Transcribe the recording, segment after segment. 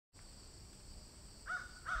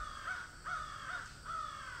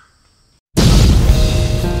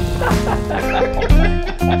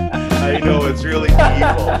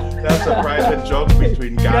That's a private joke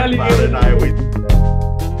between Really? Godfather and I.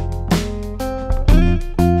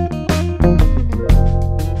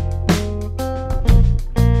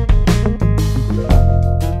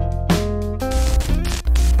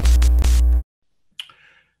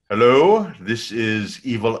 Hello, this is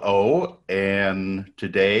Evil O, and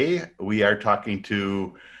today we are talking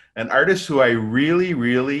to an artist who I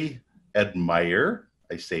really admire.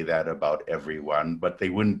 I say that about everyone, but they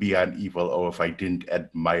wouldn't be on Evil O if I didn't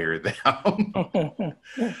admire them.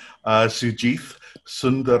 Sujith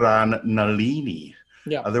Sundaran Nalini,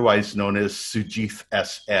 Yeah, otherwise known as Sujith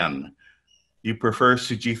SN. You prefer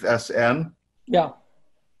Sujith SN? yeah,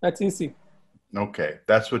 that's easy. Okay,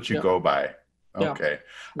 that's what you Yeah, go by. yeah, Okay.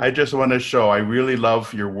 I just want to show I really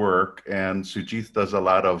love your work, and Sujith does a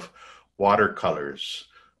lot of watercolors.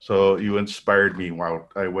 So you inspired me while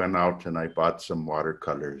I went out and I bought some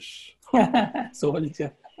watercolors.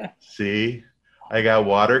 soldier. See, I got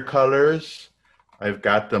watercolors. I've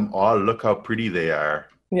got them all. Look how pretty they are.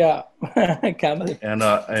 Yeah, camel. And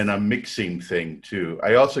a mixing thing too.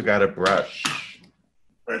 I also got a brush.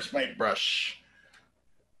 Where's my brush?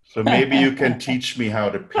 So maybe you can teach me how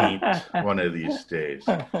to paint one of these days.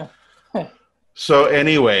 So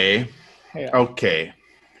anyway, Yeah. okay.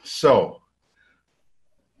 So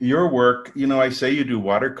your work, you know, I say you do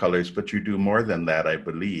watercolors, but you do more than that, I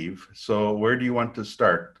believe. So where do you want to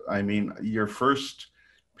start? I mean, your first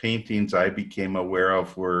paintings I became aware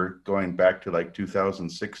of were going back to like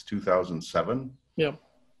 2006, 2007. Yeah.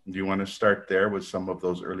 Do you want to start there with some of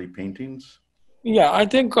those early paintings? Yeah, I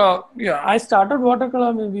think, I started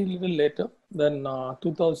watercolor maybe a little later than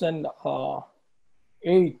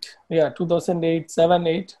 2008. Yeah, 2008, 7,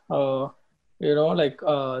 8.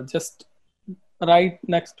 Just right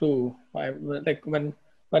next to like when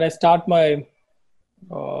I start my,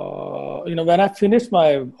 when I finished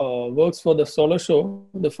my works for the solo show,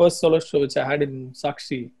 the first solo show which I had in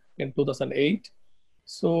Sakshi in 2008.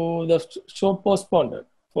 So the show postponed it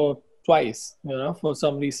for twice, for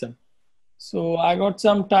some reason. So I got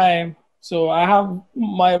some time. So I have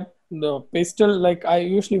the pastel, like I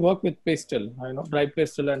usually work with pastel, dry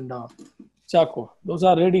pastel and charcoal. Those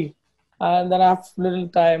are ready. And then I have little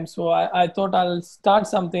time. So I thought I'll start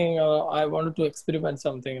something. I wanted to experiment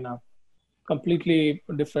something in a completely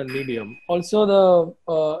different medium. Also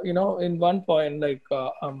in one point, like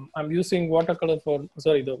I'm using watercolor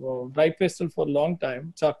the dry pastel for a long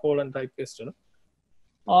time, charcoal and dry pastel.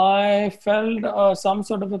 I felt some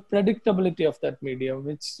sort of a predictability of that medium,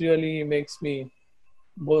 which really makes me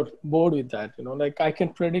bored with that. Like I can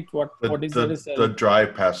predict what is the result. The dry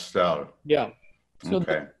pastel. Yeah. So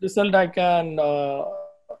Okay. the result I can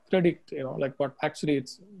predict, like what actually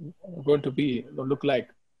it's going to be, look like.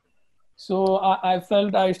 So I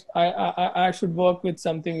felt I should work with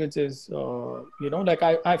something which is, like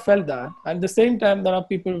I felt that. And at the same time, there are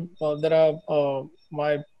people,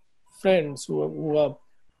 my friends who are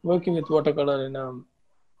working with watercolor in a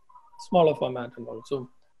smaller format and also.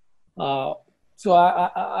 So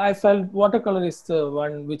I felt watercolor is the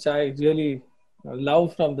one which I really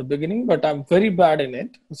love from the beginning, but I'm very bad in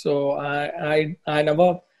it. So I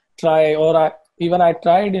never try, or I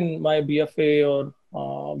tried in my BFA or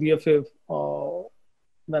VFA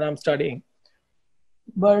when I'm studying.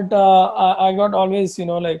 But I got always,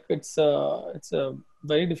 like it's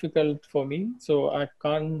very difficult for me. So I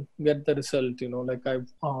can't get the result, like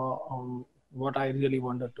what I really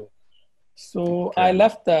wanted to. So Okay. I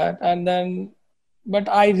left that, and then, but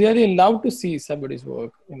I really love to see somebody's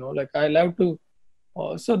work, like I love to.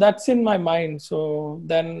 So that's in my mind. So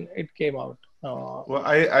then it came out. Well,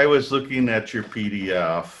 I was looking at your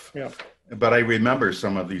PDF, Yeah. but I remember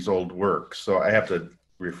some of these old works, so I have to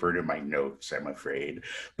refer to my notes, I'm afraid.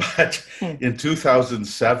 But in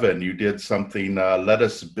 2007, you did something, Let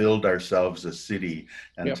Us Build Ourselves a City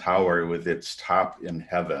and Yep. Tower with Its Top in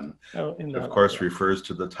Heaven. Of course, refers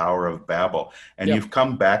to the Tower of Babel. And Yep. you've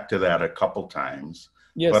come back to that a couple times.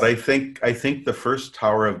 Yes. But I think the first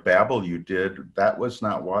Tower of Babel you did, that was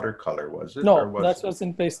not watercolor, was it? No, that was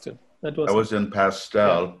in pastel. That was in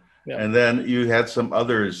pastel. Yeah. Yeah. And then you had some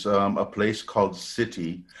others, a place called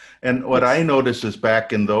City. And what I noticed is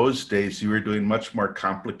back in those days, you were doing much more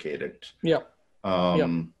complicated. Yeah.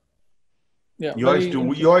 You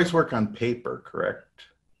always work on paper, correct?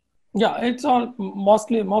 Yeah, it's all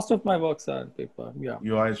most of my works are on paper. Yeah.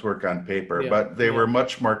 You always work on paper, Yeah. but they were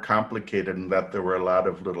much more complicated in that there were a lot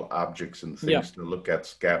of little objects and things to look at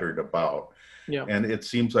scattered about. Yeah. And it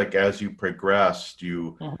seems like as you progressed,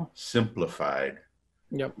 you simplified.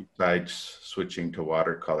 Yep. Besides switching to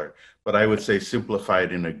watercolor, but I would say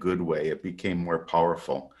simplified in a good way. It became more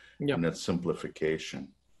powerful in its simplification.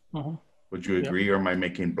 Would you Yeah. agree, or am I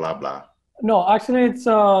making blah blah? No, actually, it's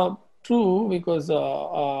true because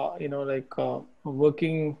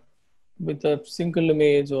working with a single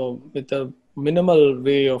image or with a minimal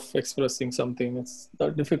way of expressing something, it's the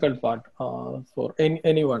difficult part for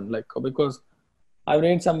anyone. Like because I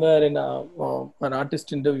read somewhere in an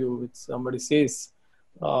artist interview, which somebody says,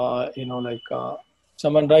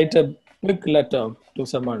 someone write a quick letter to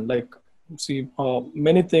someone, like see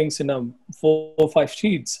many things in a 4 or 5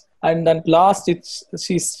 sheets, and then last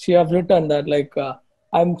she have written that like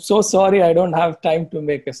I'm so sorry I don't have time to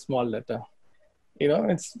make a small letter.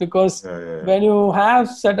 It's because Yeah, yeah, yeah. when you have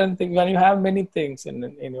certain things, when you have many things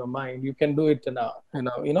in your mind, you can do it in a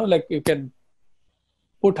like you can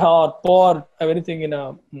put or pour everything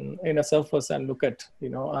in a surface and look at,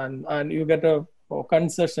 and you get a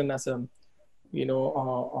concession as a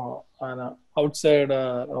an outside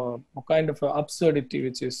kind of absurdity,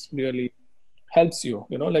 which is really helps you,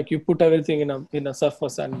 like you put everything in a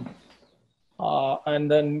surface, and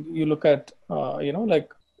then you look at like,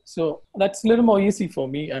 so that's a little more easy for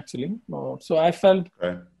me actually. So I felt,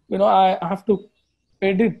 Okay. I have to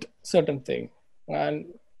edit certain thing and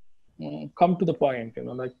come to the point,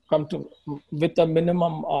 like come to with a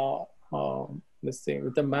minimum let's say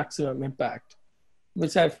with a maximum impact,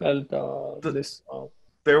 which I felt The, this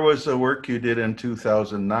there was a work you did in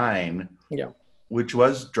 2009, yeah. which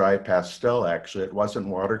was dry pastel. Actually, it wasn't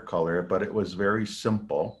watercolor, but it was very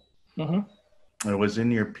simple. Hmm. It was in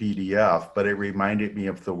your PDF, but it reminded me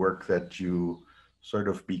of the work that you sort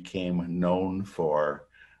of became known for,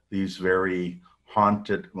 these very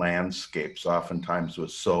haunted landscapes, oftentimes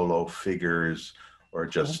with solo figures or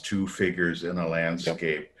Hmm. just two figures in a Yep.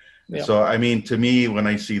 landscape. And Yeah. so, I mean, to me, when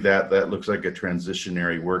I see that, that looks like a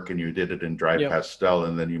transitionary work, and you did it in dry Yep. pastel,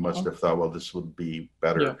 and then you must uh have thought, well, this would be Yeah.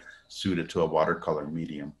 better suited to a watercolor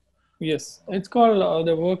medium. Yes, it's called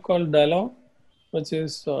the work called dialogue, which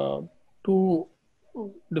is two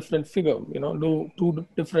different figure, do two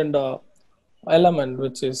different element,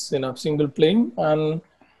 which is in a single plane, and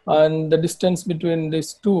the distance between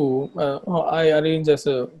these two, I arrange as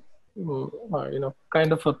a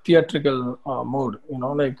kind of a theatrical mode.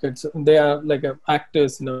 Like they are like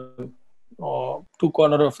actors in a two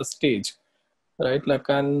corner of a stage, right? Like,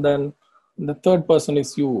 and then the third person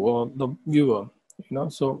is you or the viewer.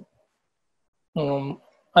 So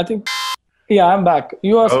I think, yeah, I'm back.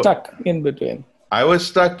 You are Oh, stuck in between. I was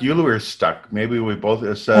stuck. You were stuck. Maybe we both.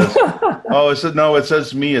 It says, oh, it says no. It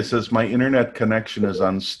says me. It says my internet connection is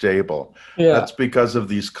unstable. Yeah. That's because of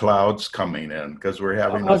these clouds coming in, because we're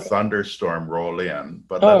having a Okay. thunderstorm roll in.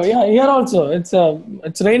 But Oh let's. yeah, here also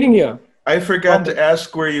it's raining here. I forgot Bombay. to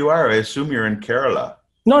ask where you are. I assume you're in Kerala.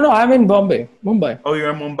 No, I'm in Bombay, Mumbai. Oh,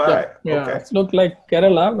 you're in Yeah, Mumbai. yeah. Okay, It's look like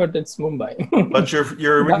Kerala, but it's Mumbai. but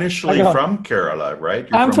you're initially Background. from Kerala, right?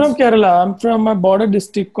 You're I'm from, from Kerala. I'm from a border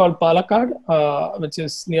district called Palakkad, which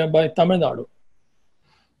is nearby Tamil Nadu.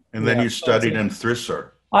 and then Yeah. you So studied in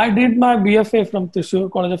Thrissur, I did my BFA from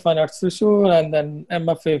Thrissur College of Fine Arts, Thrissur, and then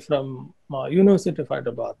MFA from University of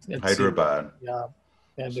Hyderabad, HCU. Hyderabad. Yeah,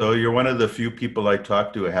 I So did. you're one of the few people I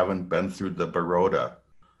talk to who haven't been through the Baroda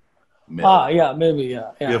mill. Yeah, maybe,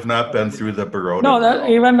 yeah, You yeah. have not been through the Baroda No, that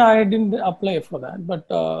mill. even I didn't apply for that, but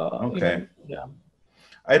Okay. yeah.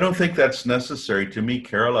 I don't think that's necessary. To me,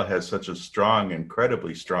 Kerala has such a strong,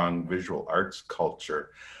 incredibly strong visual arts culture.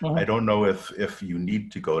 I Uh-huh. don't know if you need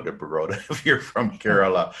to go to Baroda if you're from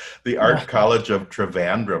Kerala. The Yeah. Art College of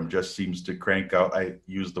Trivandrum just seems to crank out, I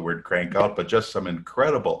use the word crank out, but just some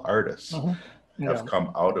incredible artists Uh-huh. have Yeah, come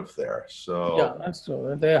out of there. yeah, So, that's true.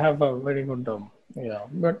 They have a very good yeah.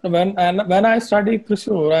 But when I studied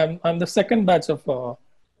Thrissur, I'm the second batch of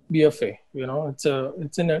BFA.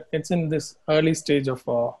 It's in this early stage of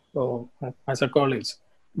as a college.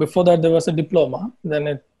 Before that, there was a diploma. Then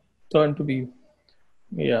it turned to be,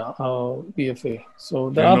 yeah, BFA. So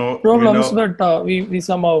there are you problems, know, but we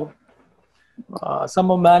somehow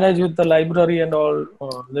manage with the library and all.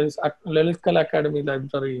 There is Lalitkal Academy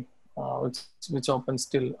Library, which opens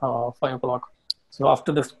till 5 o'clock. So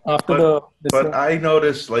after but the this but thing. I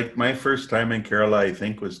noticed, like, my first time in Kerala, I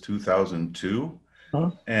think, was 2002. uh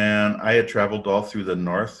And I had traveled all through the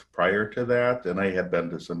north prior to that, and I had been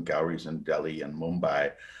to some galleries in Delhi and Mumbai,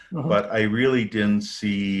 uh but I really didn't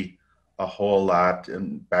see a whole lot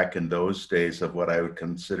back in those days of what I would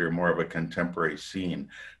consider more of a contemporary scene.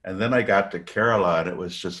 And then I got to Kerala, and it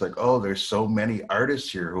was just like, oh, there's so many artists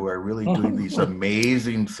here who are really doing these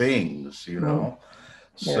amazing things, you know?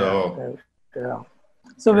 Yeah, So yeah, yeah.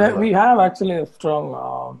 So we Kerala. have actually a strong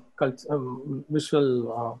visual,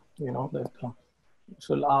 that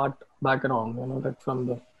visual art background. That from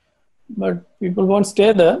the but people won't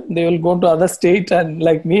stay there. They will go to other state, and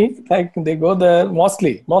like me, like they go there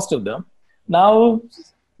mostly, most of them. Now,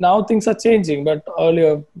 now things are changing, but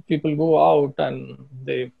earlier people go out and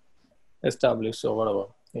they establish or whatever.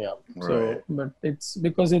 Yeah. Right. So, but it's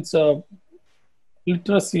because it's a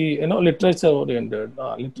literacy, literature oriented,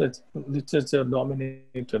 literature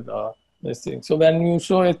dominated this thing. So when you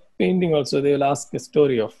show a painting, also they will ask a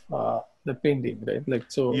story of the painting, right? Like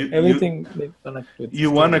so, You you everything they connect with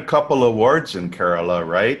you won a story. couple awards in Kerala,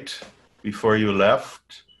 right? Before you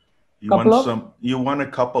left, Couple of you won a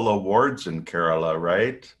couple awards in Kerala,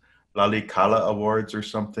 right? Lalikala Awards or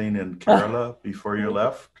something in Kerala before you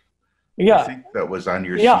left. I yeah, think that was on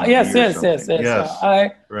your yeah, CV yes, or yes, yes, something. yes.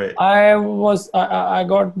 Yes, right. I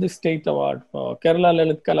got the state award for Kerala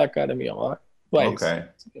Lalit Kala Academy Award twice. Okay.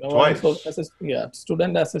 Once Twice. as a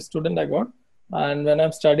student, as a student I got, and when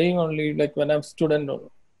I'm studying only, like when I'm student,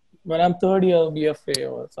 when I'm third year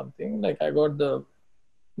BFA or something, like I got the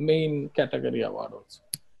main category award also.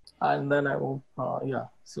 And then I moved, yeah.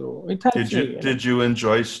 So it helps me. Did you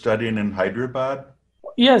enjoy studying in Hyderabad?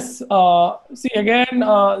 Yes. See again,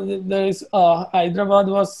 there is Hyderabad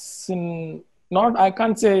was in not. I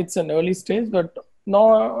can't say it's an early stage, but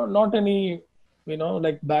no, not any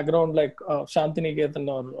like background like Shantiniketan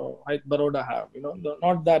or Baroda have.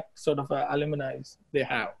 Not that sort of alumni they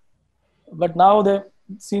have. But now the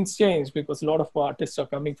scenes change because a lot of artists are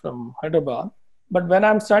coming from Hyderabad. But when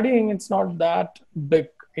I'm studying, it's not that big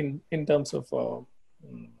in terms of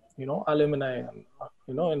alumni and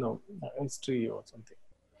history or something.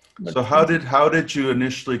 But So how did you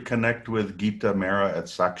initially connect with Geeta Mehra at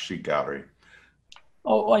Sakshi Gallery?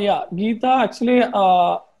 yeah, Geeta actually,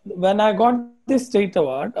 when I got this state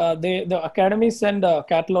award, the academy sent a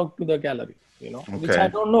catalog to the gallery, Okay. which I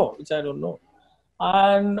don't know.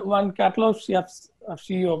 And one catalog she and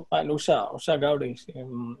Usha Gowdy,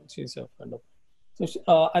 she's a friend of.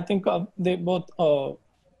 So I think they both uh,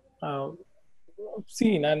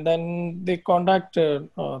 seen, and then they contacted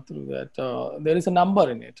through that. There is a number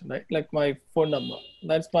in it, right? Like my phone number.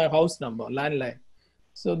 That's my house number, landline.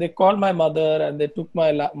 So they called my mother and they took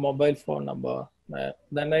my mobile phone number.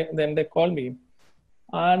 Then they called me,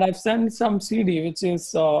 and I've sent some CD, which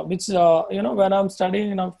is when I'm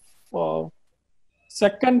studying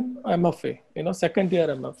second MFA, second year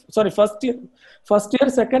MFA. Sorry, first year,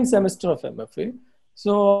 second semester of MFA.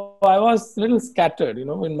 So I was little scattered,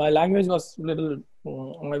 when my language was little,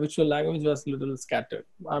 my visual language was little scattered.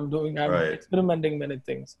 I'm Right. experimenting many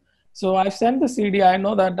things. So I sent the CD. I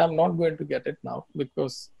know that I'm not going to get it now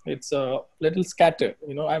because it's a little scattered.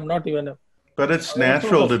 I'm not even But it's a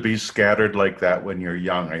natural to professional. be scattered like that when you're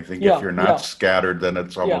young. I think if Yeah, you're not yeah, scattered, then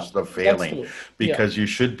it's yeah. almost a That's failing true. Yeah, because you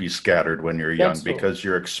should be scattered when you're young that's true. because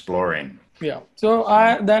you're exploring. Yeah. So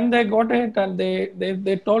So, then they got it, and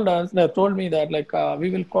they told me that like we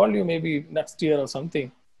will call you maybe next year or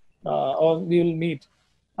something, or we will meet.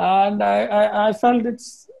 And I felt it's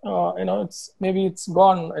maybe it's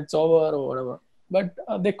gone, it's over or whatever. But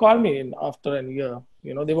they called me in after a year.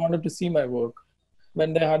 They wanted to see my work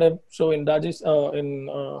when they had a show in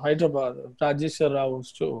Hyderabad, Rajesh Rao's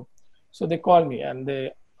show. So they called me and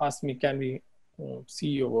they asked me, can we see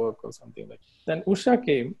your work or something like. Then Usha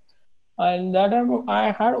came, and that time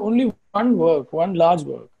I had only one large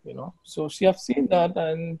work, So she have seen that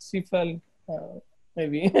and she felt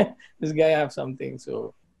maybe this guy have something.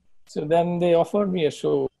 So then they offered me a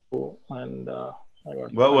show, and I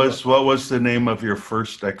got what was the name of your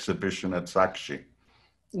first exhibition at Sakshi?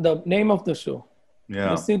 the name of the show, The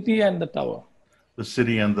Yeah, City and the Tower. The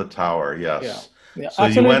City and the Tower. Yeah, Yes. yeah. So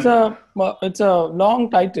Actually, it's a long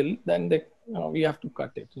title. Then we have to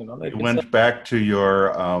cut it. Like you it's a went back to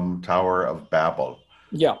your Tower of Babel.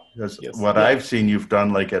 yeah, Because yes, what yeah, I've seen, you've done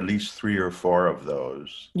like at least 3 or 4 of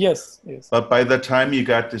those. yes, yes. But by the time you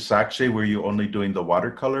got to Sakshi, were you only doing the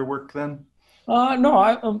watercolor work then?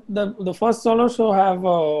 No, the first solo show have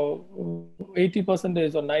 80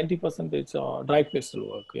 percentage or 90 percentage dry pastel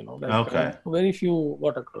work. Like Okay. very few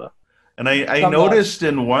watercolor. And I Some large. noticed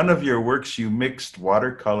in one of your works you mixed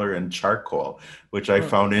watercolor and charcoal, which I Mm.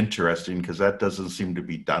 found interesting because that doesn't seem to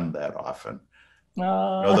be done that often.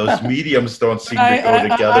 Uh, Those mediums don't seem to go I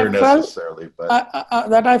together felt necessarily, but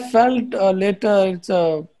that I felt later it's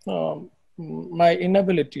my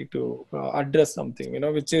inability to address something,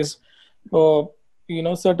 which is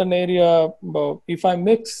certain area. If I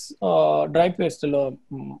mix dry pastel or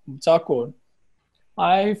charcoal,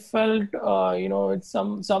 I felt, it's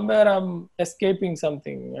somewhere I'm escaping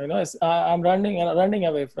something. I'm running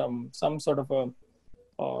away from some sort of a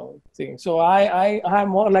thing. So I'm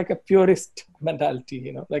more like a purist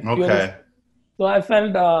mentality. Like purist. okay. So I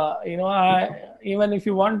felt, even if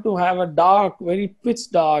you want to have a dark, very pitch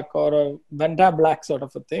dark or a Vanta black sort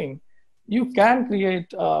of a thing, you can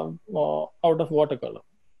create out of watercolor,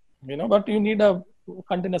 but you need a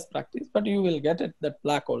continuous practice, but you will get it, that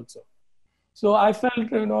black also. So I felt,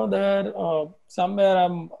 there somewhere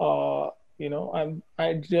I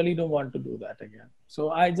really don't want to do that again. So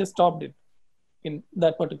I just stopped it in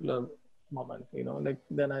that particular moment, like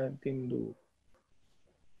then I didn't do.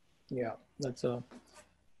 Yeah, that's a.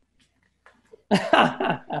 That's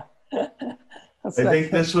I like,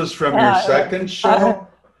 think this was from your second show.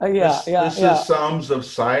 yeah, This yeah. is Psalms of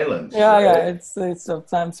Silence, Yeah, right? it's a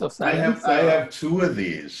times of silence. I have two of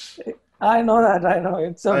these. I know that. I know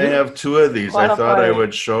it's a I have two of these. I one of thought I my,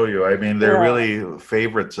 would show you. I mean, they're yeah, really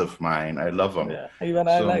favorites of mine. I love them yeah. Even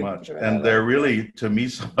I so like. much. Even I And they're like. really, to me,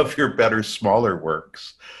 some of your better, smaller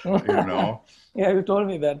works, you know. Yeah, you told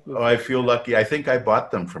me that Oh, I before. feel lucky. I think I bought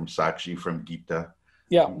them from Sakshi, from Gita.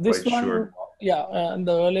 Yeah, I'm this quite one. sure. Yeah, and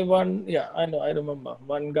the early one. Yeah, I know. I remember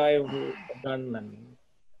one guy who done and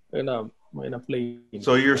in a plane.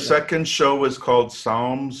 So your second show was called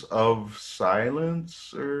Psalms of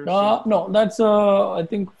Silence or something? No, that's I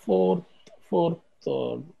think fourth,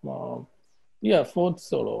 yeah, fourth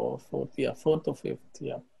solo, fourth or fifth,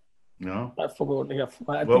 yeah. No? I forgot. Yeah,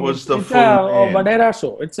 I What think was the it's full a name? Vadera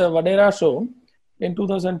show. It's a Vadera show in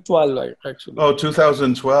 2012, actually. Oh,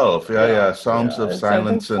 2012. Yeah, Yeah, yeah. Psalms yeah. of It's I think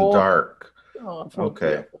Silence and Dark. fourth, yeah,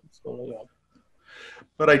 Okay. fourth solo, yeah.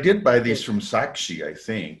 But I did buy So, these from Sakshi, I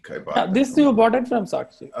think. I yeah, bought them this from. you bought it from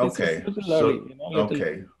Sakshi. This is Okay. little early, So, little,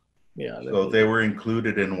 okay. yeah, So little. they were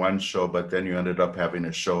included in one show, but then you ended up having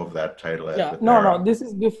a show of that title at Yeah, no, Videra. this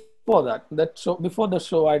is before that. That show, before the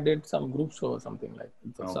show, I did some group show or something like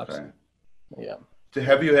with Okay. Sakshi. Yeah.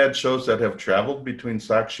 Have you had shows that have traveled between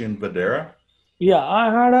Sakshi and Videra? Yeah, I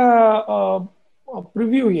had a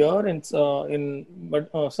preview here in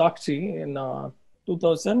Sakshi in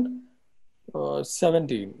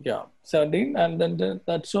 2017. Yeah, 17, and then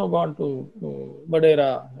that show gone to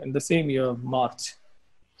Vadera in the same year, March.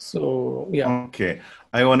 So yeah. Okay.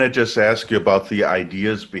 I want to just ask you about the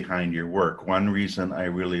ideas behind your work. One reason I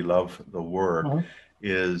really love the work Uh-huh.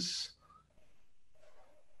 is,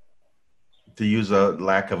 to use a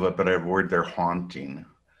lack of a better word, they're haunting. Uh-huh.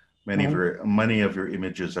 Many of your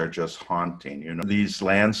images are just haunting. You know, these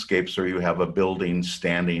landscapes where you have a building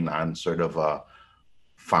standing on sort of a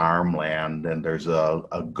farmland and there's a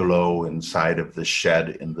glow inside of the shed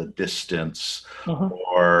in the distance, Uh-huh.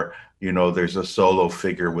 or there's a solo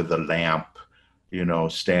figure with a lamp,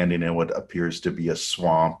 standing in what appears to be a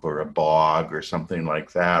swamp or a bog or something like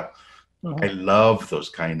that. I Uh-huh. love those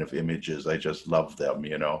kind of images. I just love them.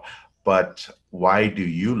 But why do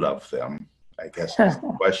you love them? I guess is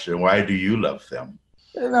the question. Why do you love them?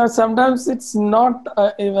 Sometimes it's not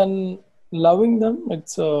even loving them.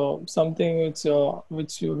 It's something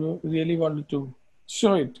which you really wanted to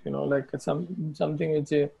show it. Like something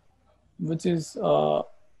which is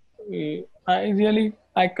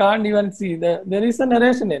I can't even see there is a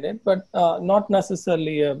narration in it, but not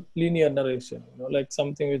necessarily a linear narration. Like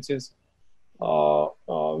something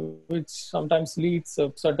which sometimes leads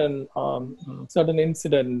a certain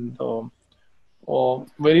incident. Or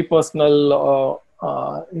very personal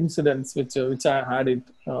incidents which I had it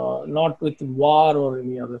not with war or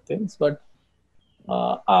any other things, but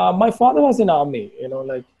my father was in army,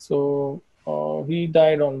 like so he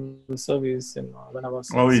died on the service when I was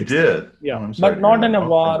Oh, he 16. did. Oh, Yeah, I'm sorry but to hear not in that. a Okay.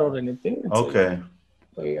 war or anything. Okay.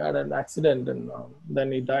 He had an accident and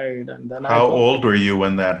then he died, and then How old were you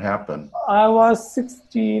when that happened? I was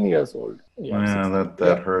 16 years old. Yeah, Yeah, 16. that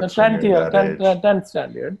Yeah, hurts when 10th you're year, that age. 10th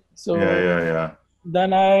standard. So Yeah.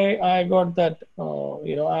 then I got that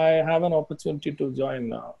I have an opportunity to join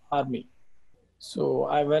army. So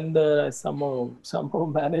I went there. I somehow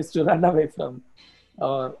managed to run away from,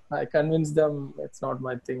 or I convinced them it's not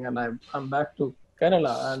my thing, and I'm back to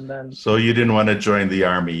Kerala. And then So you didn't want to join the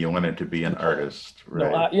army. You wanted to be an no, artist, no,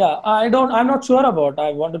 right? yeah, I don't. I'm not sure about.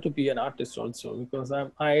 I wanted to be an artist also because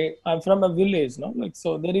I'm from a village, no, like so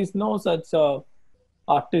there is no such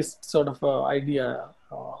artist sort of idea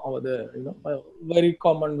over there. Very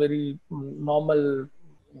common, very normal.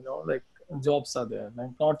 Like jobs are there,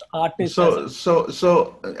 like not artist as a. So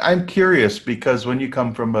I'm curious, because when you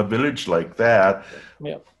come from a village like that,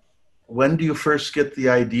 Yeah. when do you first get the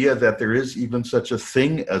idea that there is even such a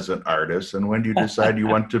thing as an artist, and when do you decide you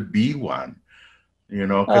want to be one?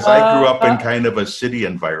 Because I grew up in Uh, kind of a city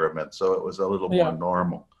environment, so it was a little more yeah,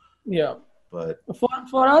 normal. yeah. But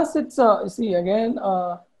For us, it's see again.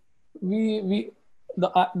 We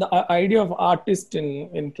the idea of artist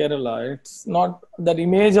in Kerala, it's not that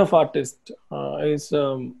image of artist is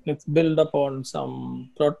it's built upon some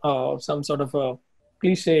sort of a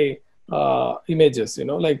cliche images,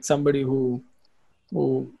 like somebody who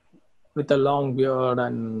with a long beard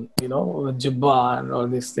and with jibba and all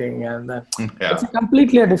this thing, and then it's a Yeah.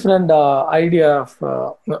 completely a different idea of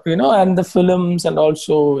and the films and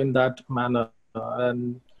also in that manner,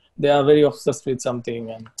 and they are very obsessed with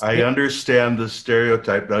something, and I understand the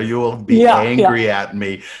stereotype. Now you will be yeah, yeah. angry at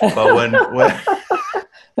me, but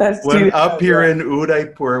That's when serious. up here Yeah. in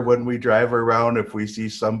Udaipur, when we drive around, if we see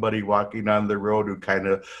somebody walking on the road who kind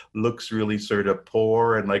of looks really sort of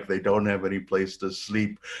poor and like they don't have any place to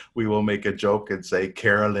sleep, we will make a joke and say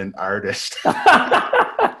Keralan artist.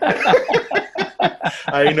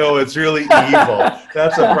 I know it's really evil.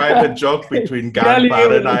 That's a private joke between Really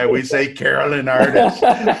Godpad and I. We say Keralan artist.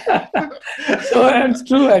 So it's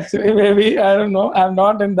true, actually. Maybe I don't know. I'm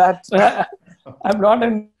not in that. I'm not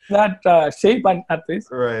in that shape, and at least.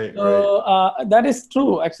 Right, right. So that is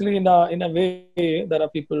true. Actually, in a way, there are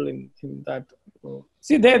people in that.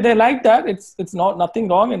 See, they like that. It's not nothing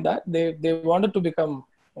wrong in that. They wanted to become,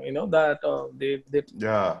 that they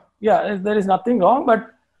Yeah. yeah, there is nothing wrong, but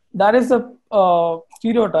that is a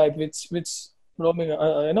stereotype which roaming,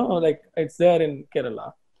 like it's there in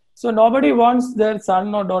Kerala. So nobody wants their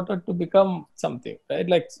son or daughter to become something, right?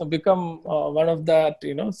 Like so become one of that,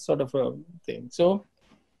 sort of a thing. So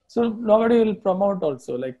nobody will promote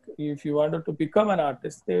also. Like if you wanted to become an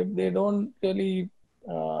artist, they don't really,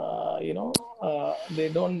 they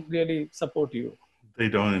don't really support you. They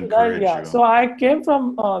don't So that, encourage yeah. you. So I came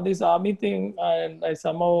from this army thing, and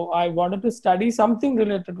I wanted to study something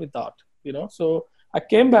related with art. So I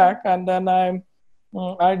came back, and then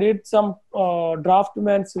I did some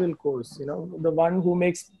draftsman civil course. The one who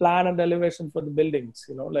makes plan and elevation for the buildings.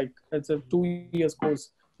 Like it's a 2 years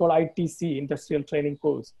course called ITC, Industrial Training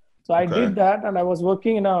Course. So I Okay. did that, and I was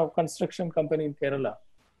working in a construction company in Kerala.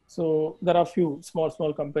 So there are a few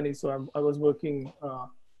small companies. So I was working.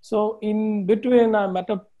 So in between, I met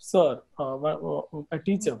a sir, a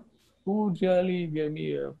teacher, who really gave me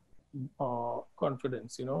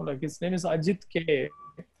confidence. Like his name is Ajit K.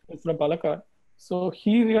 He's from Palakkad. So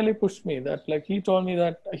he really pushed me. That like he told me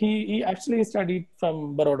that he actually studied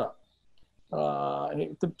from Baroda,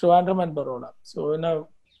 to Trivandrum and Baroda. So in a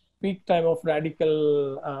peak time of radical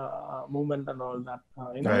movement and all that,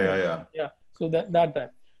 Yeah, yeah, yeah. yeah. So that time,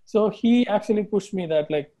 so he actually pushed me that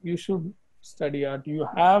like you should study art. You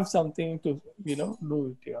have something to do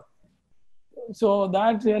it here. So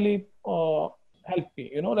that really helped me.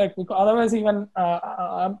 Like because otherwise even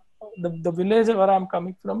the village where I'm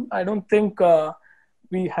coming from, I don't think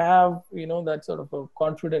we have that sort of a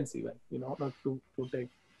confidence even like to take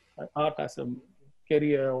art as a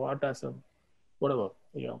career or art as a whatever.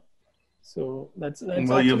 So that's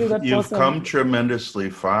Well, actually that you've person. come tremendously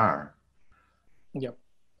far Yeah.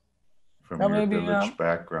 from Yeah, your maybe. village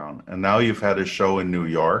background, and now you've had a show in New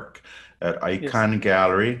York at Yes. Icon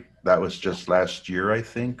Gallery. That was just last year, I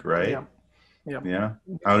think, right? Yeah. Yeah. Yeah.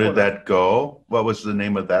 How Before did that. that go? What was the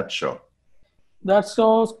name of that show? That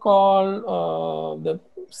show's called the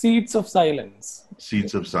Seeds of Silence.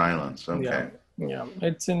 Seeds of Silence. Yeah, Okay. yeah.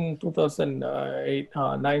 It's in 2008,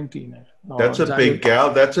 19, That's a January. big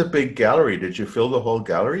That's a big gallery. Did you fill the whole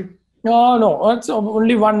gallery? No, no, it's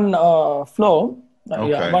only one floor. Yeah,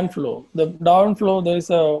 Okay. one floor. The down floor, there is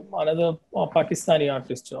another Pakistani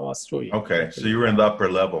artist who was showing. Okay. So Actually. you were in Yeah, the upper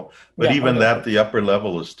level, but yeah, even upper that, floor. the upper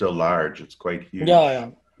level is still large. It's quite Yeah, huge. yeah.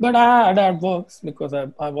 But I had works because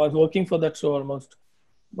I was working for that show almost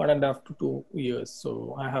 1.5 to 2 years.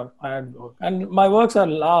 So I had work, and my works are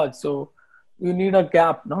large. So you need a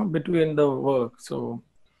gap, no, between the work. So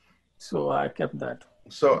I kept that.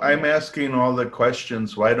 So I'm Yeah. asking all the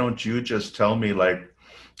questions. Why don't you just tell me, like,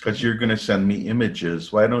 because you're going to send me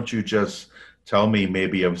images, why don't you just tell me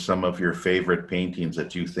maybe of some of your favorite paintings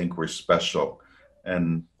that you think were special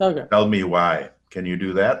and Okay. tell me why? Can you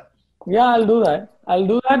do that? Yeah, I'll do that.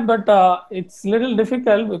 But it's little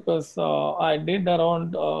difficult because I did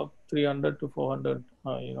around 300 to 400,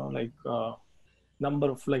 number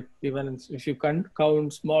of like even if you can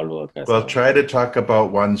count small work as Well, a. try to talk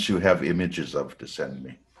about ones you have images of to send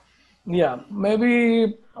me. Yeah,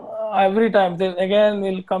 maybe every time. Then again,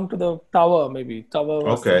 we'll come to the tower. Maybe tower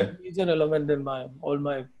was a Okay. major element in my all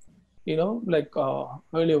my, like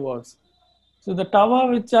earlier works. So the tower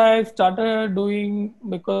which I started doing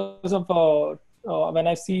because of when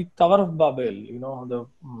I see Tower of Babel, the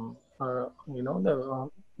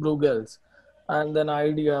Bruegels, and then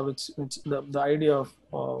idea which the idea of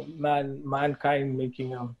mankind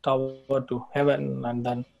making a tower to heaven, and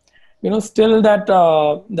then still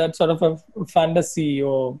that sort of a fantasy,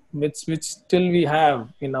 or which still we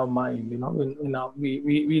have in our mind.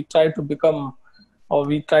 We try to become, or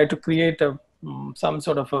we try to create some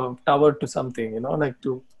sort of a tower to something, like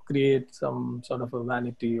to create some sort of a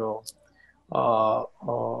vanity, or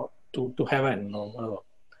to heaven, or whatever.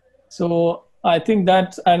 So I think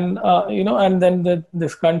that, and then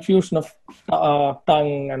this confusion of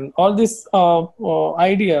tongue and all this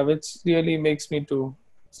idea, which really makes me to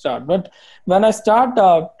start. But when I start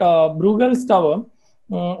Bruegel's Tower,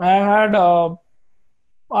 I had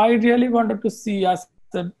I really wanted to see as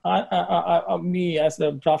me as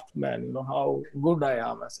a draftsman, how good I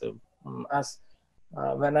am as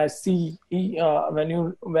when I see when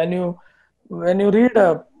you read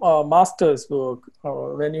a master's work,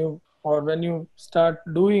 or when you start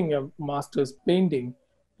doing a master's painting,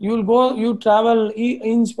 you travel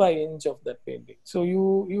inch by inch of that painting. So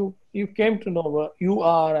you came to know where you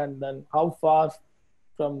are, and then how far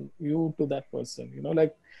from you to that person,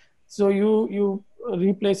 like, so you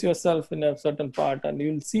replace yourself in a certain part, and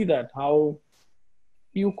you'll see that how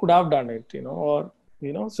you could have done it, or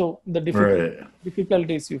so the Right.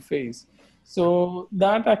 difficulties you face. So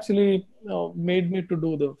that actually made me to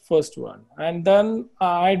do the first one, and then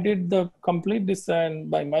I did the complete design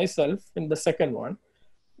by myself in the second one.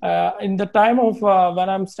 In the time of when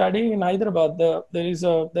I'm studying in Hyderabad, there is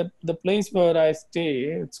the place where I stay.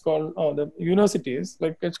 It's called the universities,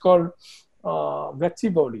 like it's called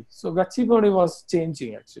Gachibowli. So Gachibowli was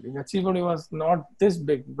changing actually. Gachibowli was not this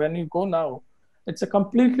big. When you go now, it's a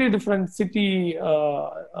completely different city.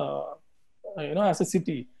 As a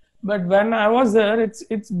city. But when I was there, it's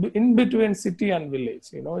in between city and village.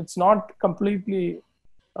 It's not completely.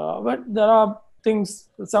 But there are things.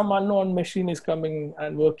 Some unknown machine is coming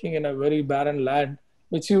and working in a very barren land,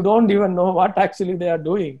 which you don't even know what actually they are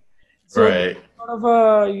doing. So Right. sort of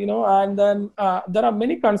and then there are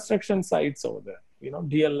many construction sites over there.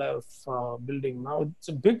 DLF building now. It's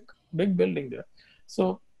a big building there.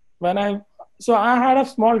 So when I had a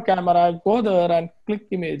small camera. I go there and click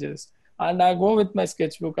images, and I go with my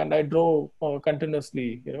sketchbook and I draw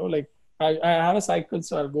continuously. Like I have a cycle,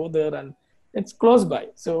 so I'll go there, and it's close by.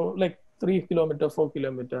 So like 3 kilometer, 4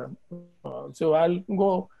 kilometer. So I'll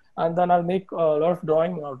go, and then I'll make a lot of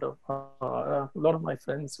drawing out of a lot of my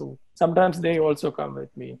friends who sometimes they also come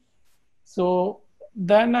with me. So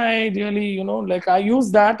then I really, like I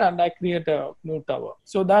use that and I create a new tower.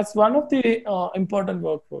 So that's one of the important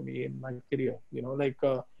work for me in my career, like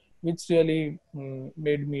which really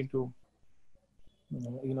made me to,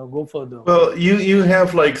 go further. Well, you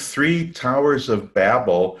have like three towers of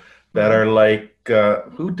Babel that Mhm. are like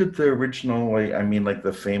who did the original? Like, I mean, like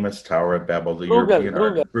the famous Tower of Babel, the Bruegel, European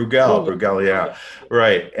Bruegel, art, Bruegel, Bruegel, Bruegel, yeah, Bruegel. Yeah.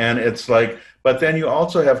 right. And it's like, but then you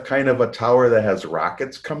also have kind of a tower that has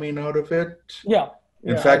rockets coming out of it. Yeah,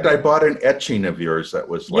 In yeah, I fact, I did. bought an etching of yours that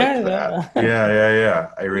was like that. Yeah, Yeah, yeah. yeah, yeah.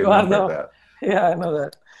 I You are remember the, that. yeah, I know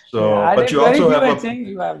that. Yeah, So, I but did you very also few have a etching.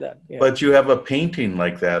 You have that. Yeah, but you have a painting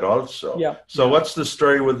like that also. yeah, So, yeah. what's the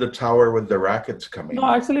story with the tower with the rockets No, coming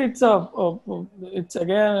out? actually, it's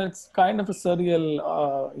again, it's kind of a surreal,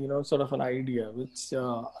 sort of an idea, which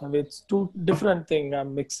two different thing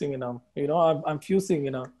I'm mixing, I'm fusing,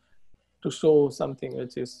 to show something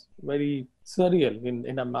which is very surreal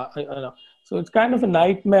so it's kind of a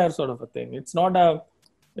nightmare sort of a thing. It's not a,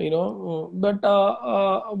 but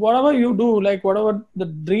whatever you do, like whatever the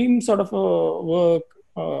dream sort of work,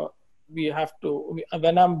 we have to,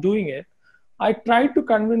 when I'm doing it, I try to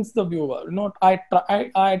convince the viewer. I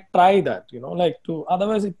try that. Like to,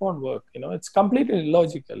 otherwise it won't work. It's completely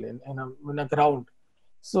illogical in a ground.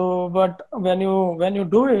 So, but when you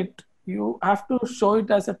do it, you have to show it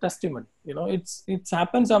as a testimony. It's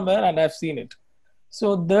happened somewhere, and I've seen it.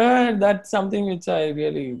 So there, that's something which I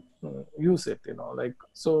really use it. Like,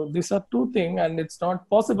 so these are two things, and it's not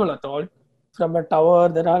possible at all from a tower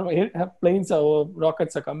that are planes or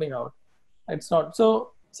rockets are coming out. It's not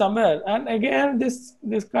so somewhere. And again, this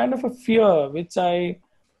kind of a fear which I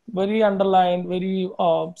very underlined, very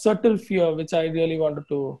subtle fear, which I really wanted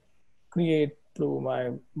to create through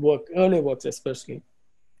my work, early works especially,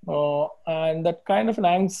 and that kind of an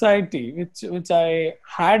anxiety which I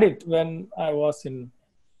had it when I was in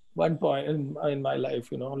one point in my life.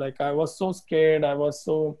 Like I was so scared. I was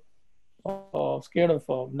so scared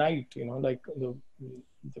of night. Like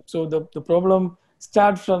the problem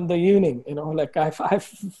starts from the evening. Like I Oh,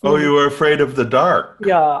 feel. you were afraid of the dark.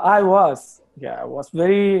 Yeah, I was. Yeah, I was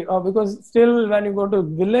very because still when you go to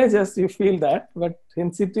villages you feel that, but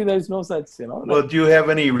in city there is no such. Well, Like do you have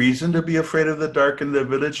any reason to be afraid of the dark in the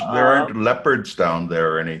village? There uh, aren't leopards down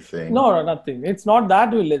there or anything. no, nothing. It's not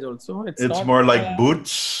that village. Also, it's It's not. more like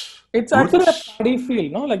boots. It's actually a Boots, study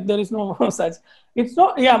field, no? Like there is no such. It's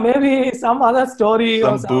not. Yeah, maybe some other story or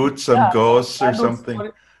some some. boots, some Yeah, some ghosts or childhood something.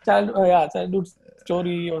 story. Childhood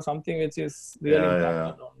story or something which is really Yeah, yeah.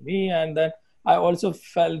 impacted on me, and then I also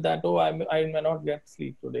felt that I may not get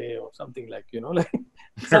sleep today or something like like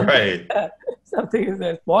something Right. something is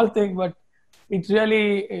a small thing, but it's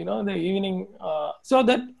really the evening. So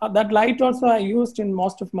that light also I used in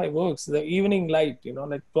most of my works, the evening light,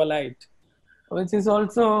 like twilight, which is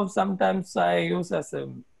also sometimes I use as a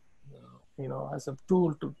as a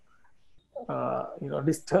tool to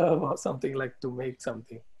disturb or something, like to make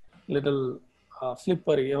something little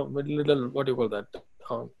slippery, with little, what do you call that,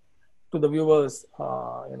 to the viewers,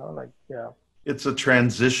 like, yeah. It's a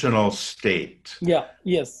transitional state. Yeah,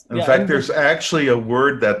 yes, In yeah, fact, in there's between. actually a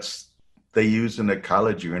word that's they use in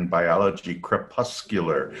ecology or in biology,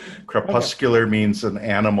 crepuscular. Okay. Crepuscular means an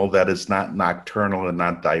animal that is not nocturnal and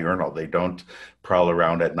not diurnal. They don't prowl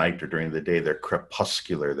around at night or during the day. They're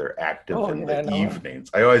crepuscular. They're active Oh in yeah, the I know. evenings.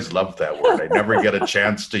 I always love that word. I never get a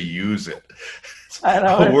chance to use it. It's I a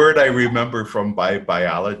know. word I remember from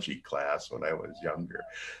biology class when I was younger.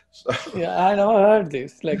 So, Yeah, I never heard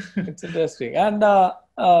this. Like, it's interesting. And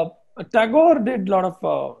Tagore did a lot of,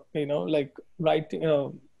 like writing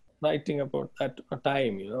about that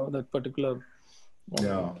time, that particular,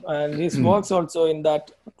 yeah. and his works also in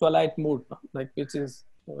that twilight mood, like, which is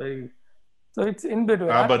very. So it's in between.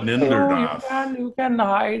 And also, Abanindranath. you can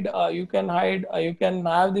hide, you can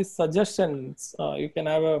have these suggestions. You can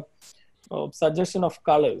have a suggestion of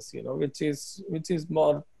colors, which is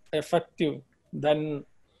more effective than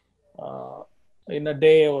uh, in a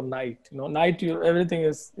day or night. Night, everything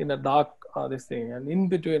is in a dark, this thing, and in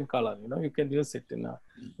between color. You can use it in a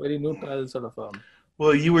very neutral sort of.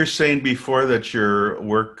 Well, you were saying before that your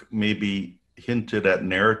work maybe hinted at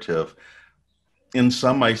narrative. In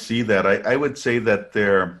some, I see that. I would say that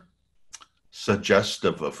they're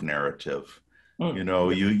suggestive of narrative. Yeah,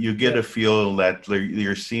 You get yeah, a feel that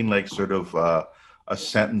you're seeing like sort of a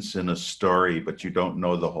sentence in a story, but you don't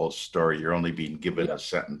know the whole story. You're only being given yeah. a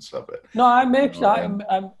sentence of it. No, I, And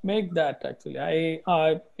I make that actually.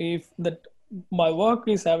 If that my work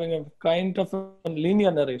is having a kind of a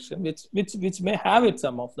linear narration, which may have it,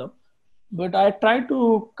 some of them, but I try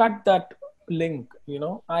to cut that link.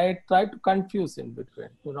 I try to confuse in between.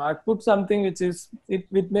 I put something which is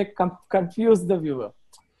it may confuse the viewer.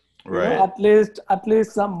 right. At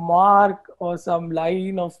least some mark or some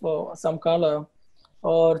line of some color,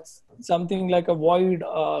 or something like a void,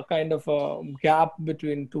 kind of a gap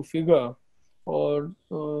between two figure, or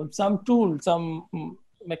some tool, some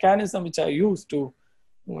mechanism which I use to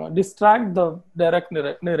distract the direct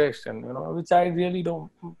narration, which I really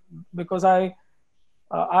don't, because uh,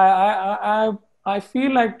 I, I I I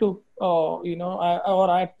feel like to,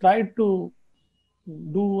 I try to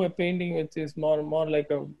do a painting which is more like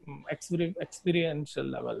a experiential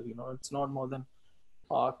level. It's not more than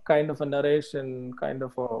kind of a narration, kind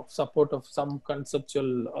of a support of some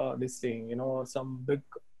conceptual, this thing, or some big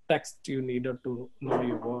text you needed to know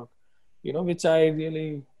your work, which I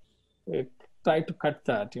really uh, try to cut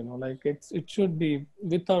that, like it should be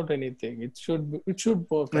without anything. It should work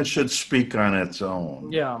It on its. should speak on its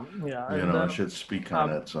own. Yeah, yeah, and It should speak on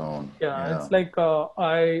um, its own. yeah, Yeah. it's like,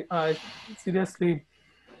 I seriously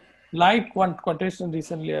like one quotation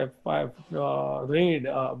recently I've read,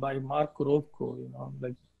 by Mark Rothko,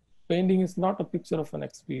 like, painting is not a picture of an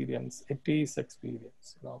experience, it is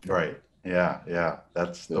experience, for me. Right. Yeah. Yeah.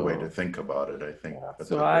 That's the way to So, think about it. I think yeah, that's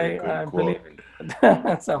so a very I good believe quote. in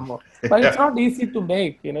that somehow. But it's Yeah. not easy to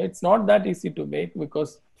make, it's not that easy to make,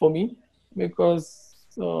 because for me, because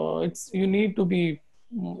it's you need to be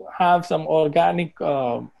have some organic,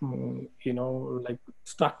 like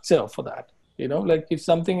structure for that. Like, if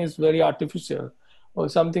something is very artificial, or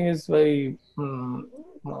something is very,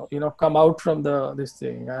 come out from the this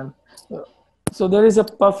thing, and uh, so there is a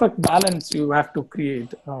perfect balance you have to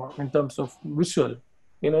create, in terms of visual,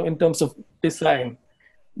 in terms of design,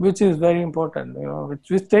 which is very important,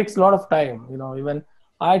 which takes a lot of time. Even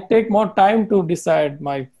I take more time to decide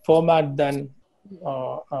my format than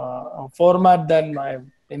my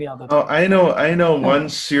any other Oh, thing. I know one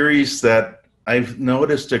series that I've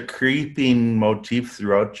noticed a creeping motif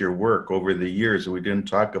throughout your work over the years that we didn't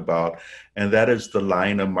talk about, and that is the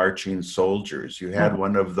line of marching soldiers. You had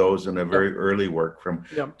one of those in a Yep, very early work from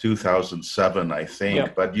yep, 2007, I think,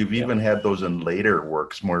 yep, but you've yep, even had those in later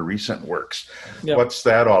works, more recent works. yep, What's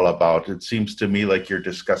that all about? It seems to me like you're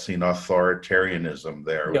discussing authoritarianism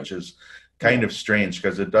there, yep. which is kind of strange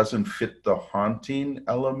because it doesn't fit the haunting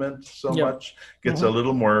element so Yeah. much. Gets a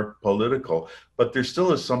little more political, but there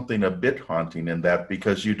still is something a bit haunting in that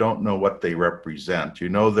because you don't know what they represent. You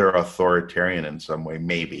know they're authoritarian in some way,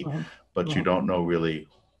 maybe, but you don't know really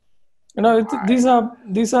why.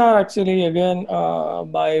 These are actually again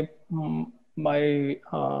my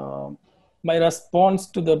my response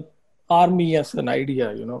to the army as an idea.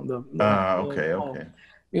 Okay, okay.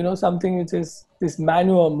 Something which is this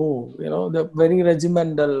manual move. The very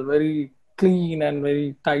regimental, very clean and very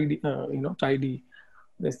tidy. Tidy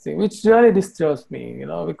this thing, which really disturbs me.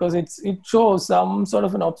 Because it shows some sort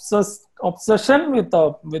of an obsession with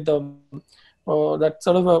that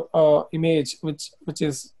sort of a image which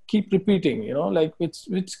is keep repeating, like which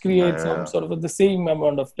creates some Yeah. sort of the same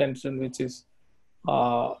amount of tension, which is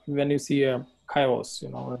when you see a chaos,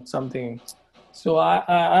 it's something. So I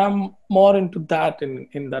am more into that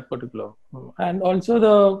in that particular, and also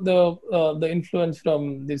the influence from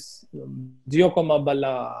this Giacomo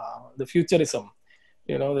Balla, the futurism,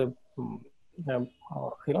 the the Yeah,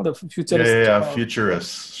 yeah, futurist. yeah.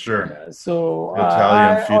 Futurists, sure. So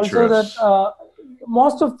Italian I also that futurists.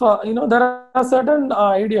 most of there are certain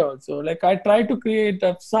idea also. Like I try to create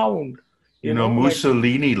a sound, like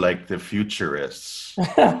Mussolini liked the futurists.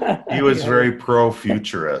 He was yeah, very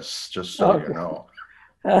pro-futurist, just so you okay. know.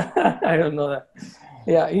 I don't know that.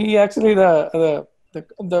 Yeah, he actually the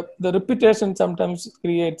repetition sometimes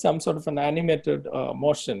creates some sort of an animated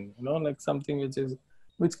motion, like something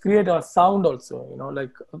which create a sound also,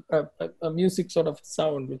 like a music sort of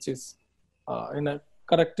sound which is in a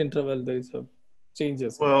correct interval. There is a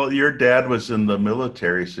changes. Well, your dad was in the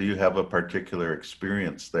military, so you have a particular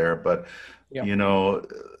experience there. But, Yeah.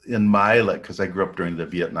 in my, like, because I grew up during the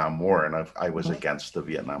Vietnam War and I was Mhm. against the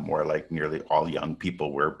Vietnam War, like nearly all young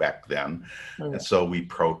people were back then. And Okay. so we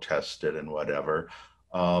protested and whatever.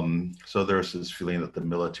 So there's this feeling that the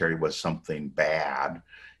military was something bad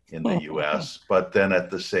in the US. But then at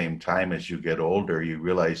the same time, as you get older, you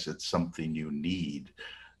realize it's something you need,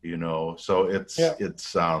 so Yeah.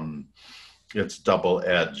 it's double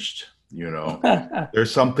edged.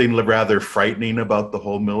 There's something rather frightening about the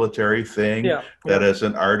whole military thing Yeah. that Yeah. as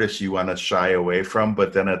an artist you want to shy away from.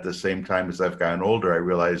 But then at the same time, as I've gotten older, I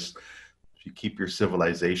realize if you keep your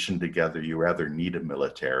civilization together, you rather need a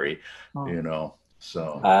military, Oh. So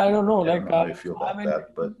I don't know. I don't Like know how you feel about that,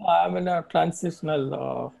 but I'm in a transitional.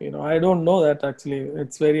 I don't know that actually.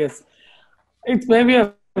 It's various. It's maybe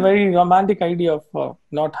a very romantic idea of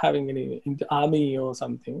not having any in the army or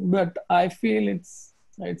something, but I feel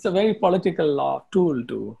it's a very political tool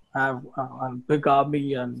to have a big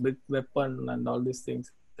army and big weapon and all these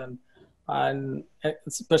things, and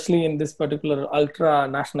especially in this particular ultra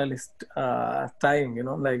nationalist time,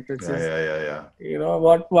 like it's yeah, just yeah, yeah,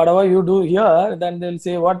 yeah. whatever you do here, then they'll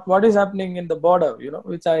say what is happening in the border,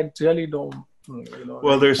 which I really don't, Well,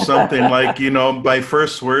 like. there's something like, my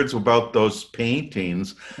first words about those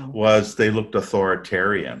paintings was they looked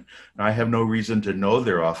authoritarian. Now, I have no reason to know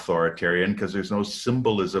they're authoritarian because there's no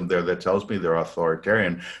symbolism there that tells me they're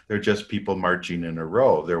authoritarian. They're just people marching in a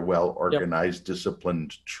row. They're well Yep. organized,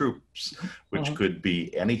 disciplined troops, which could be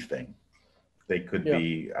anything. They could Yeah.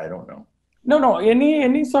 be, I don't know. No,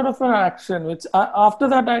 any sort of an action. Which after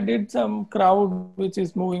that I did some crowd which is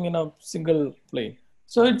moving in a single plane.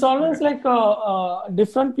 So it's always Right. like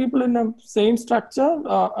different people in the same structure,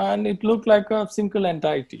 and it looked like a single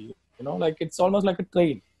entity. Like it's almost like a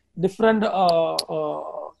train, different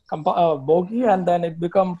bogie, and then it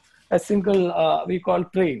become a single we call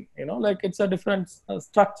train. Like it's a different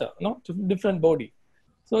structure, different body.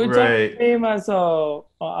 So it's all Right. same as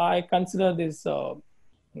I consider this.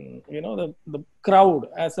 The crowd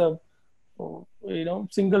as a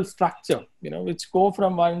single structure, which go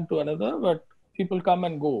from one to another, but people come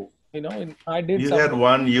and go, and I did You some. had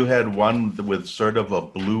one with sort of a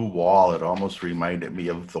blue wall. It almost reminded me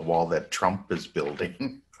of the wall that Trump is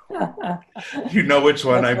building. You know which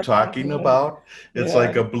one That's I'm what, talking about? It's yeah,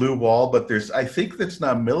 like a blue wall, but I think that's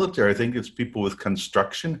not military. I think it's people with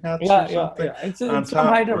construction hats or something yeah, on it's from top,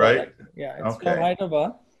 Hyderabad, right? actually. Yeah, it's from Okay.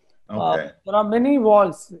 Hyderabad. Okay. There are many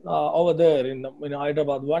walls over there in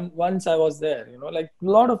Hyderabad. Once I was there, like a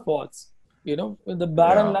lot of walls. The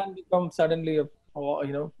barren Yeah. land becomes suddenly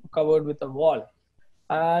covered with a wall,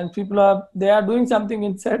 and they are doing something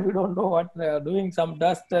inside. We don't know what they are doing. Some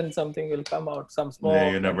dust and something will come out, some Yeah, you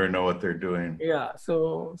smoke, and never know what they're doing. yeah.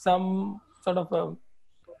 So some sort of a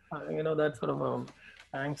that sort of a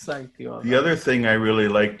anxiety or The other thing I really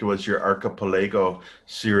liked was your Archipelago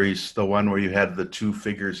series, the one where you had the two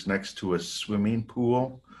figures next to a swimming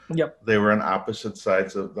pool. yep. They were on opposite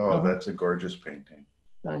sides of, oh, Uh-huh. that's a gorgeous painting.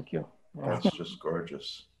 Thank you. That's just gorgeous.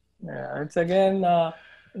 Yeah, it's again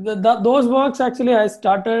those works actually I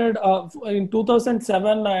started in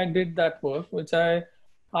 2007. I did that work, which I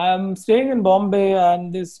am staying in Bombay,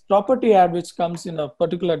 and this property ad which comes in a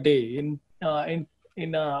particular day in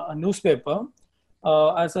a newspaper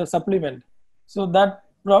as a supplement. So that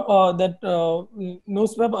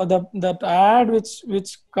newspaper that ad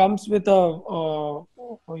which comes with a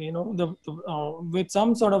with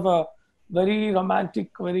some sort of a very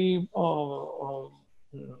romantic, very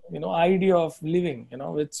idea of living,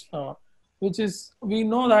 which is, we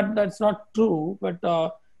know that that's not true, but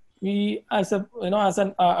we as a as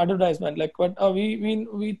an advertisement, like what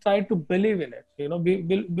we try to believe in it,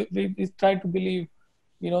 we try to believe,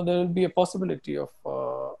 there will be a possibility of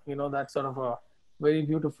that sort of a very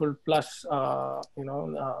beautiful plush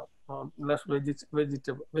lush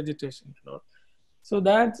vegetation, so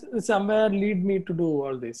that somewhere lead me to do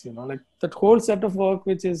all this, like that whole set of work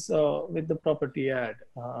which is with the property ad,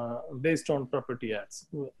 based on property ads,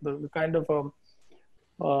 the kind of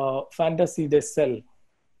fantasy they sell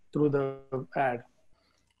through the ad.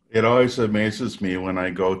 It always amazes me when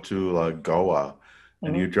I go to Goa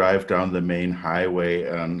and you Mhm. drive down the main highway,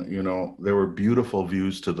 and there were beautiful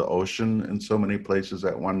views to the ocean in so many places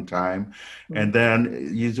at one time. And Mhm. then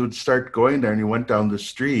you would start going there and you went down the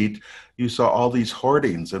street, you saw all these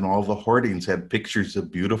hoardings, and all the hoardings had pictures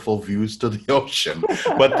of beautiful views to the ocean,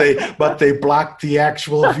 but they blocked the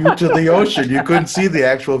actual view to the ocean. You couldn't see the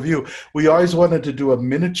actual view. We always wanted to do a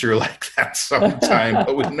miniature like that sometime,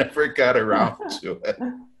 but we never got around to it.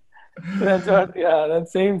 That's what, yeah,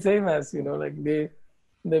 that's same as, like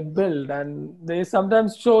they build, and they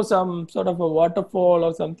sometimes show some sort of a waterfall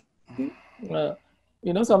or something,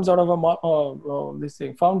 some sort of a this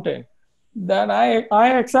thing fountain. Then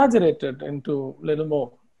I exaggerated into little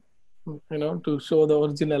more, to show the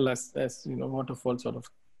original as waterfall sort of.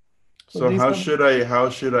 So So these are how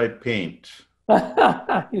should I paint?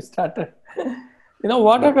 you started.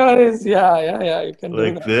 Watercolor is, yeah, you can do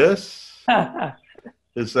Like this? that.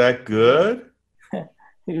 Is that good?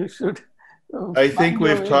 You should I think find your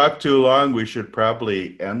we've way. talked too long. We should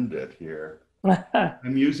probably end it here.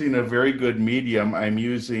 I'm using a very good medium. I'm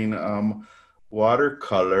using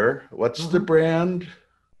watercolor. What's the Mhm. brand?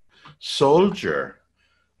 Soldier.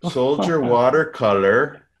 Soldier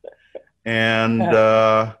watercolor and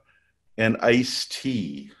iced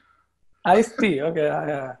tea. Iced tea. Okay,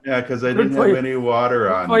 yeah. Yeah, because I Good didn't for have you. any water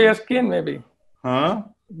Good on for your me. skin, maybe. Huh?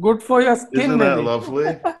 Good for your skin, Isn't that maybe.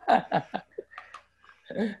 lovely?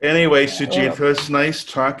 Anyway, Oh, Sujith, it was nice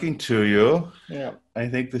talking to you. yeah, I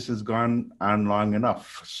think this has gone on long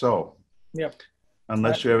enough. So, yeah.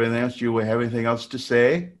 unless you And have anything else, you have anything else to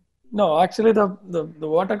say? no, actually, the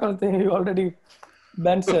watercolor thing you already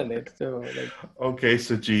mentioned it. So, like, Okay,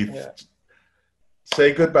 Sujith, yeah,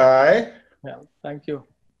 say goodbye. yeah. Thank you.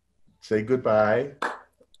 Say goodbye.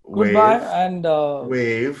 Goodbye, Wave. and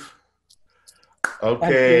Wave. thank you.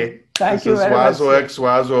 Okay, Thank this you is very much. Wazo X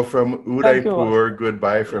Wazo from Thank you. Udaipur.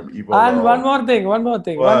 Goodbye Yeah. from And one Ibolo. more thing,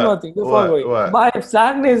 What? before What? going. What? My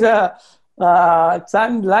son is a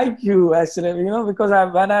son like you, actually, because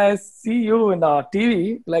when I see you in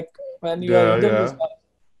TV, like when your Yeah, interviews yeah. come,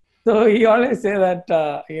 so he always say that,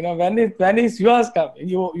 when is yours coming?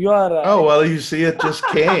 You are, Oh, well, you see, it just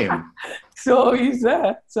came. so he's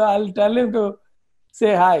there. So I'll tell him to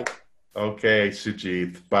say hi. Okay,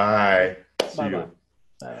 Sujith. Bye. See Bye bye. you.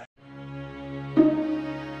 Bye bye.